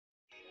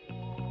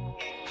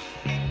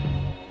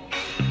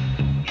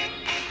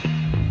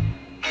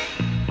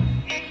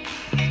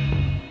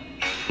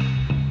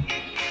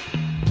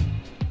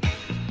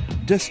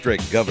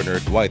District Governor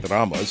Dwight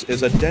Ramos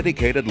is a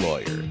dedicated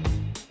lawyer,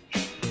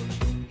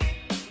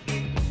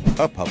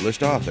 a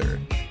published author,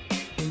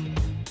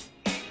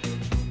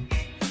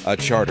 a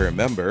charter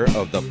member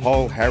of the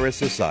Paul Harris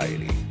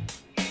Society,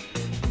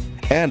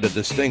 and a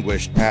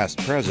distinguished past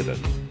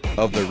president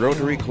of the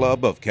Rotary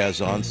Club of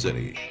Quezon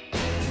City.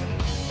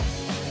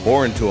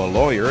 Born to a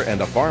lawyer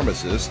and a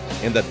pharmacist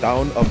in the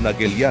town of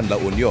Naguilian, La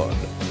Union,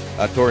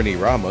 Attorney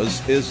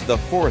Ramos is the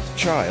fourth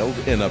child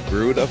in a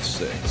brood of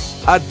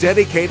 6. A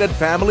dedicated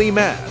family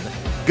man,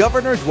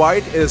 Governor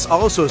Dwight is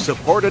also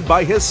supported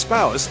by his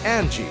spouse,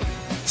 Angie,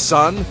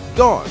 son,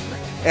 Don,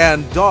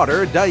 and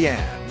daughter,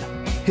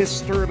 Diane. His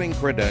sterling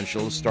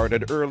credentials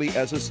started early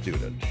as a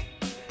student.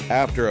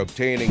 After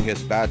obtaining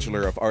his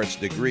Bachelor of Arts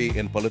degree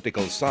in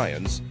Political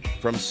Science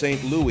from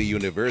St. Louis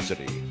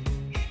University,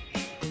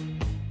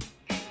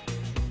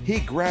 he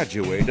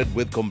graduated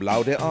with cum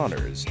laude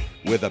honors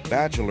with a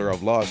Bachelor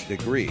of Laws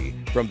degree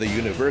from the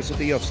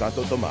University of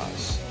Santo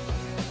Tomas,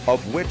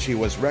 of which he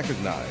was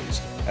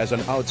recognized as an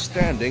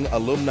outstanding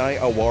alumni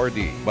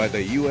awardee by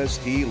the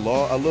UST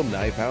Law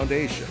Alumni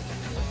Foundation.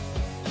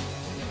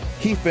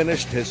 He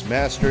finished his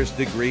master's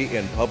degree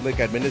in public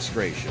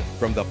administration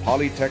from the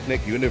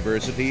Polytechnic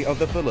University of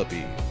the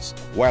Philippines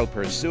while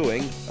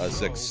pursuing a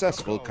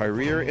successful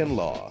career in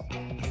law.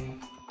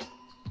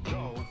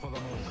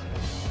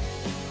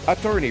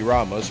 Attorney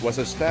Ramos was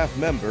a staff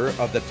member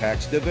of the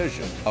tax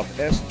division of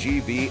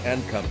SGV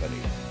and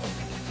Company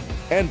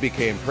and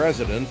became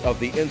president of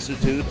the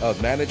Institute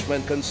of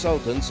Management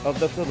Consultants of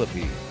the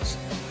Philippines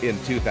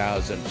in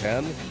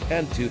 2010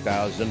 and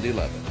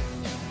 2011.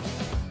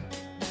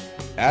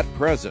 At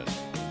present,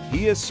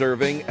 he is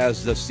serving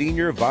as the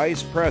Senior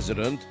Vice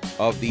President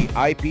of the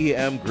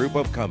IPM Group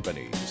of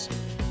Companies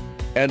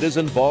and is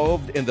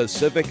involved in the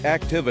civic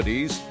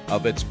activities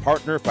of its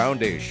partner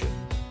foundation,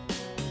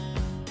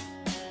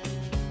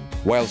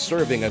 while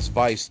serving as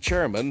Vice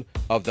Chairman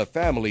of the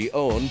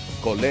family-owned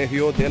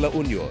Colegio de la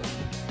Union.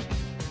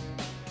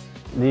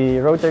 The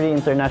Rotary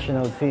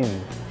International theme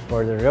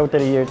for the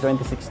Rotary year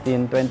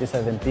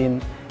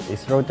 2016-2017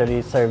 is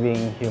Rotary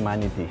Serving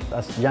Humanity.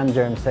 As John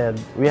Germ said,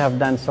 we have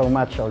done so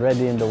much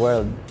already in the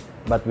world,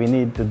 but we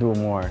need to do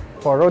more.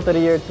 For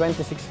Rotary year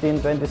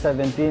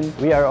 2016-2017,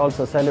 we are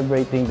also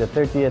celebrating the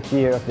 30th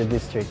year of the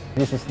district.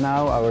 This is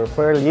now our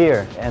pearl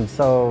year, and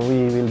so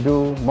we will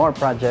do more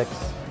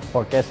projects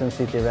for Quezon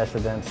City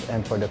residents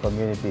and for the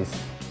communities.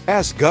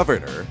 As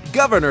governor,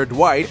 Governor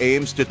Dwight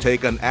aims to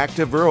take an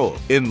active role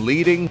in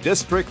leading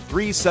District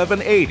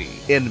 3780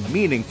 in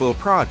meaningful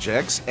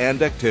projects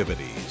and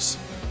activities.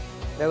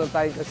 Meron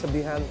tayong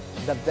kasabihan,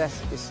 the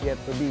best is yet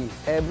to be.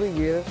 Every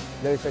year,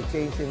 there is a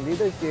change in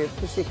leadership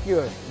to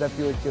secure the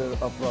future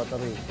of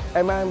Rotary.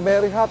 And I'm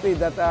very happy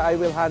that I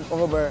will hand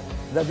over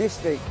the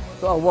district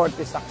to award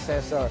his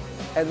successor,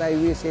 and I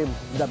wish him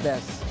the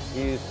best.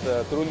 He is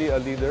truly a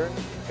leader.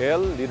 L,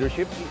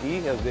 leadership.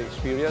 E has the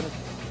experience.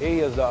 A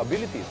has the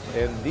abilities.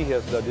 And D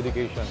has the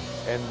dedication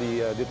and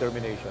the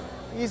determination.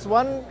 He's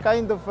one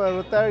kind of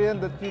Rotarian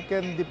that you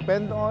can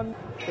depend on,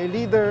 a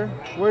leader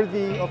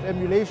worthy of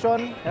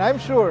emulation. And I'm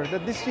sure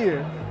that this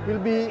year will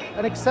be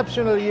an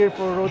exceptional year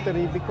for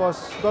Rotary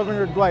because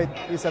Governor Dwight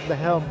is at the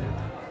helm.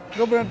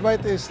 Governor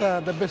Dwight is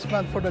the best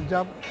man for the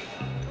job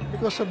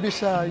because of his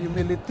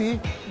humility,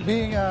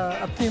 being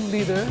a team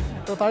leader.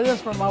 Rotarians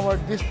from our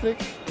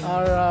district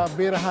are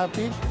very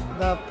happy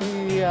that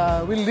he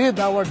will lead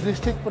our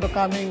district for the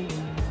coming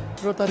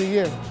Rotary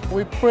year.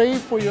 We pray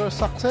for your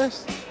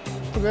success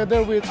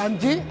together with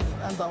Angie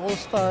and the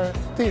All-Star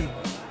team.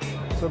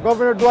 So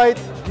Governor Dwight,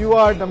 you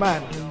are the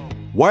man.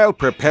 While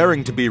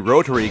preparing to be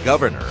Rotary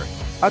Governor,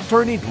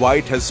 Attorney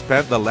Dwight has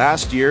spent the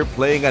last year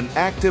playing an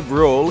active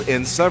role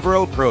in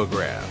several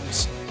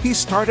programs. He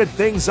started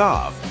things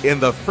off in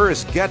the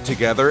first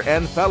get-together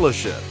and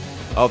fellowship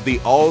of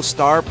the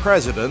All-Star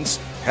Presidents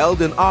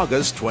held in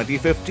August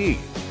 2015,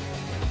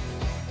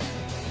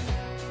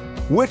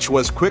 which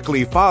was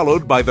quickly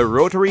followed by the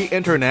Rotary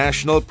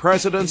International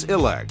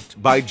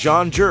Presidents-elect by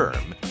John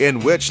Germ,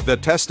 in which the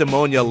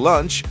testimonial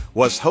lunch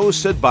was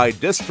hosted by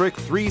District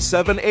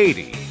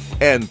 3780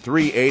 and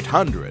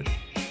 3800.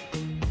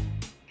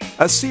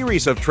 A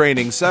series of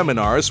training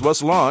seminars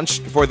was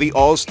launched for the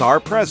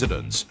All-Star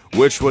Presidents,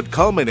 which would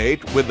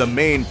culminate with the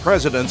main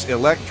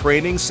Presidents-elect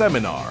Training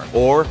Seminar,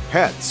 or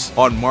PETS,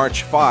 on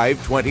March 5,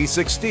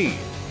 2016.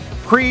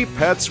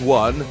 Pre-PETS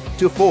 1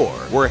 to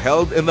 4 were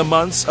held in the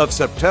months of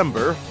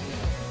September,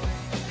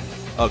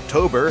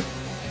 October,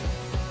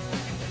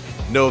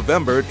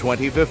 November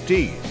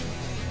 2015,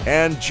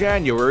 and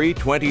January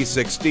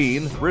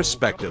 2016,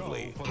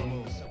 respectively.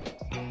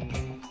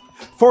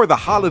 For the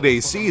holiday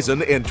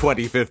season in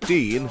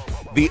 2015,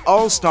 the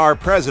All-Star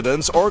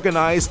Presidents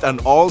organized an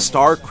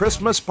All-Star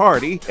Christmas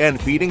party and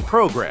feeding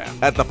program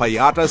at the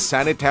Payatas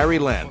Sanitary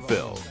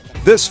Landfill.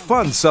 This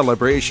fun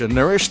celebration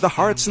nourished the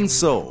hearts and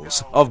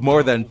souls of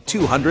more than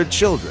 200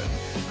 children,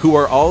 who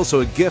are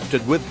also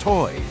gifted with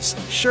toys,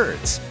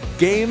 shirts,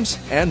 games,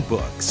 and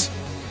books.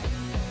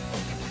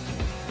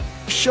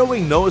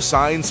 Showing no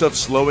signs of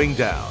slowing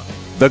down,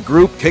 The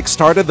group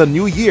kickstarted the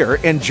new year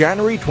in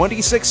January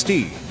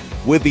 2016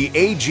 with the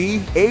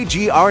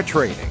AGR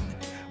training,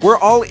 where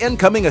all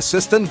incoming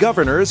assistant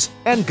governors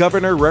and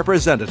governor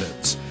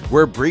representatives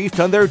were briefed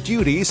on their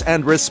duties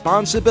and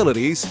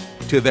responsibilities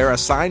to their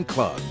assigned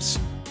clubs.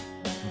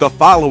 The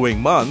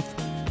following month,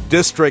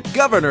 District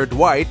Governor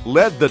Dwight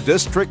led the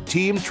district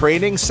team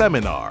training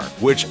seminar,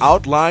 which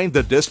outlined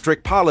the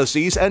district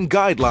policies and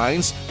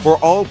guidelines for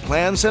all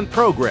plans and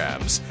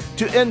programs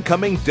to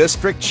incoming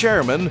district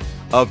chairmen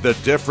of the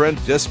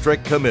different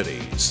district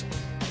committees.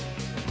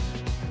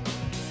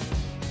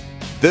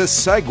 This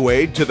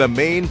segued to the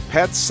main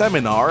PET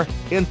seminar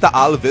in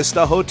Taal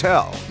Vista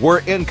Hotel,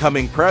 where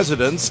incoming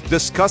presidents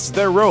discussed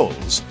their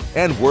roles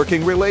and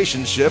working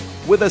relationship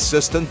with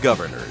assistant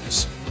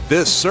governors.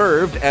 This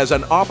served as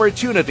an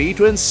opportunity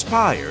to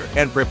inspire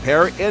and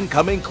prepare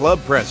incoming club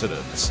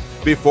presidents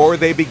before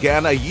they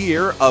began a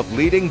year of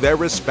leading their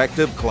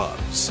respective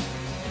clubs.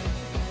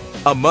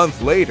 A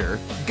month later,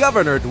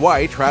 Governor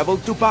Dwight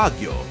traveled to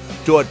Baguio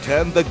to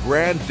attend the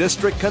Grand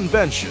District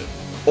Convention,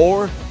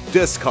 or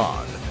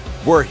DISCON,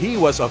 where he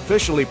was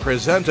officially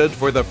presented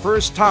for the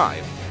first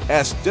time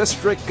as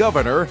District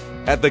Governor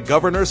at the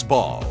Governor's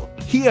Ball.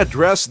 He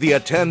addressed the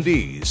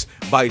attendees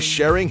by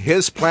sharing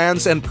his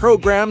plans and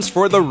programs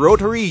for the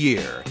Rotary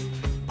year,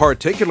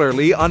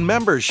 particularly on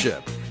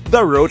membership,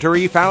 the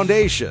Rotary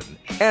Foundation,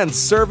 and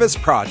service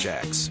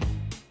projects.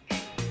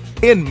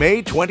 In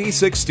May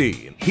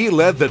 2016, he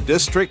led the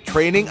District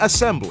Training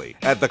Assembly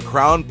at the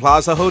Crown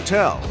Plaza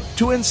Hotel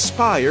to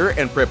inspire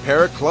and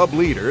prepare club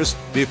leaders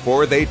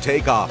before they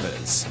take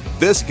office.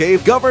 This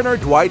gave Governor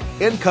Dwight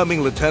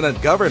incoming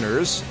lieutenant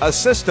governors,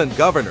 assistant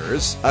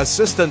governors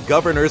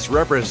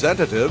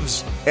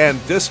representatives,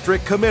 and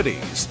district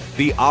committees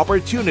the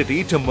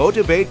opportunity to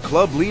motivate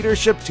club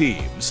leadership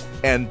teams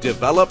and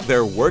develop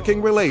their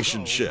working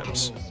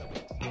relationships.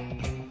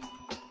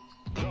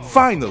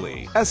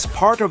 Finally, as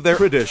part of their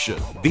tradition,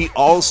 the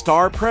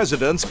All-Star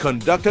Presidents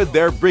conducted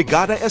their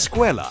Brigada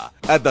Escuela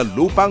at the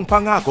Lupang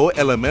Pangako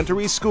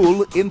Elementary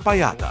School in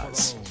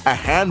Payatas. A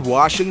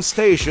hand-washing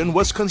station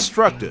was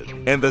constructed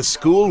and the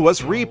school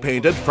was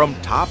repainted from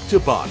top to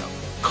bottom.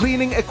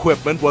 Cleaning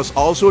equipment was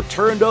also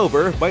turned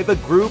over by the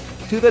group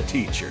to the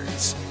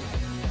teachers.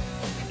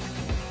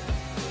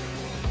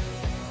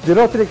 The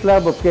Rotary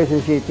Club of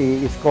Quezon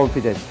City is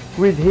confident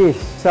with his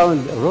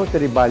sound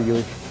Rotary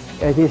values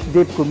and his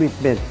deep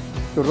commitment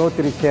to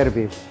Rotary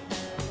service.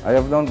 I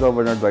have known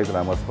Governor Dwight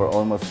Ramos for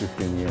almost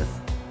 15 years.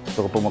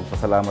 Gusto ko po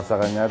magpasalamat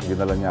sa kanya at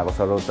dinala niya ako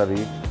sa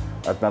Rotary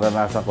at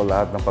naranasan ko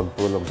lahat ng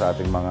pagtulong sa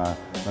ating mga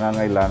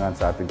nangangailangan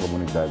sa ating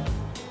komunidad.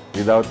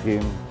 Without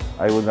him,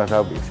 I would not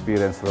have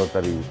experienced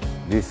Rotary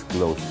this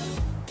close.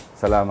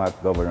 Salamat,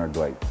 Governor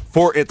Dwight.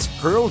 For its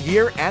Pearl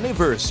Year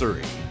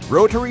anniversary,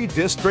 Rotary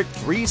District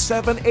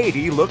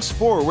 3780 looks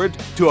forward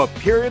to a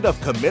period of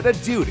committed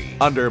duty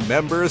under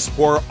members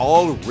who are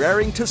all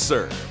raring to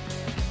serve.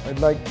 I'd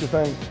like to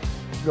thank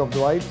Gov.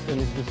 Dwight and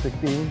his district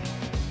team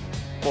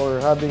for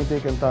having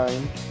taken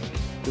time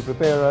to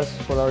prepare us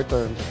for our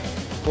terms.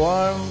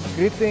 Warm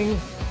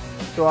greetings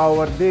to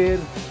our dear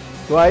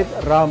Dwight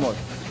Ramos.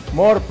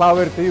 More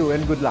power to you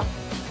and good luck.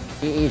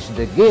 He is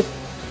the gift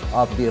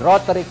of the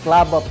Rotary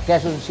Club of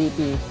Quezon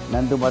City.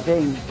 Nang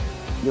dumating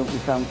yung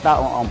isang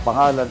taong ang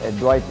pangalan ay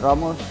Dwight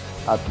Ramos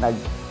at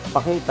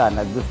nagpakita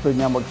na gusto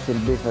niya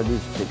magsilbi sa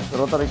district.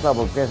 Rotary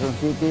Club of Quezon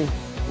City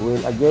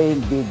will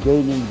again be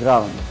gaining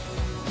ground.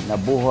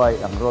 Nabuhay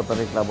ang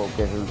Rotary Club of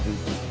Quezon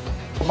City.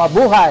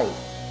 Mabuhay!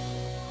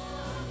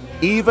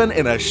 Even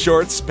in a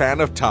short span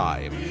of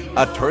time,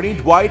 Attorney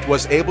Dwight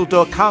was able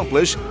to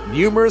accomplish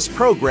numerous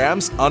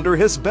programs under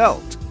his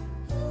belt.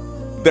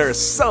 There's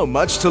so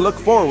much to look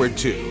forward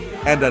to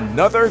and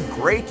another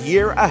great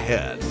year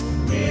ahead.